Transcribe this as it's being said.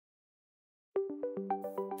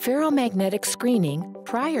Ferromagnetic screening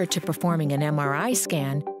prior to performing an MRI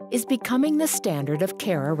scan is becoming the standard of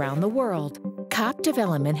care around the world. COP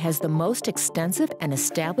Development has the most extensive and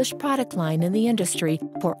established product line in the industry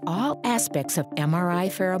for all aspects of MRI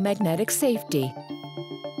ferromagnetic safety.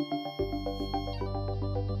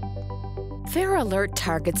 FerrAlert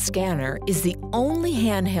Target Scanner is the only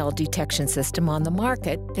handheld detection system on the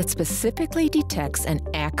market that specifically detects and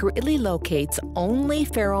accurately locates only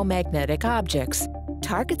ferromagnetic objects.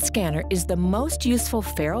 Target Scanner is the most useful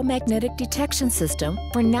ferromagnetic detection system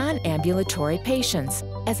for non-ambulatory patients,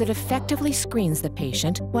 as it effectively screens the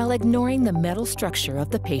patient while ignoring the metal structure of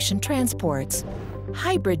the patient transports.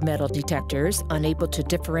 Hybrid metal detectors, unable to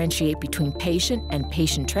differentiate between patient and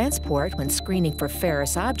patient transport when screening for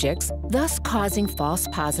ferrous objects, thus causing false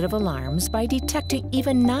positive alarms by detecting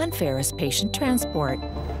even non-ferrous patient transport.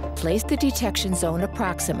 Place the detection zone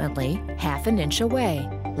approximately ½ an inch away.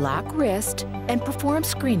 Lock wrist, and perform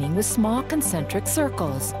screening with small concentric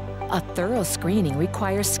circles. A thorough screening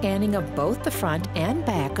requires scanning of both the front and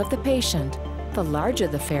back of the patient. The larger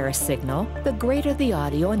the ferrous signal, the greater the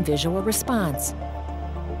audio and visual response.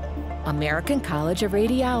 American College of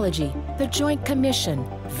Radiology, the Joint Commission,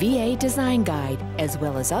 VA Design Guide, as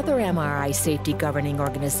well as other MRI safety governing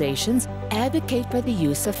organizations advocate for the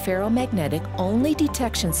use of ferromagnetic-only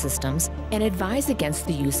detection systems and advise against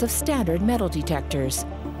the use of standard metal detectors.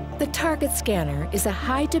 The Target Scanner is a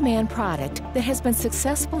high-demand product that has been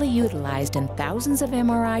successfully utilized in thousands of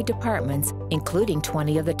MRI departments, including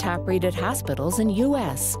 20 of the top-rated hospitals in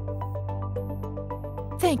U.S.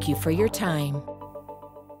 Thank you for your time.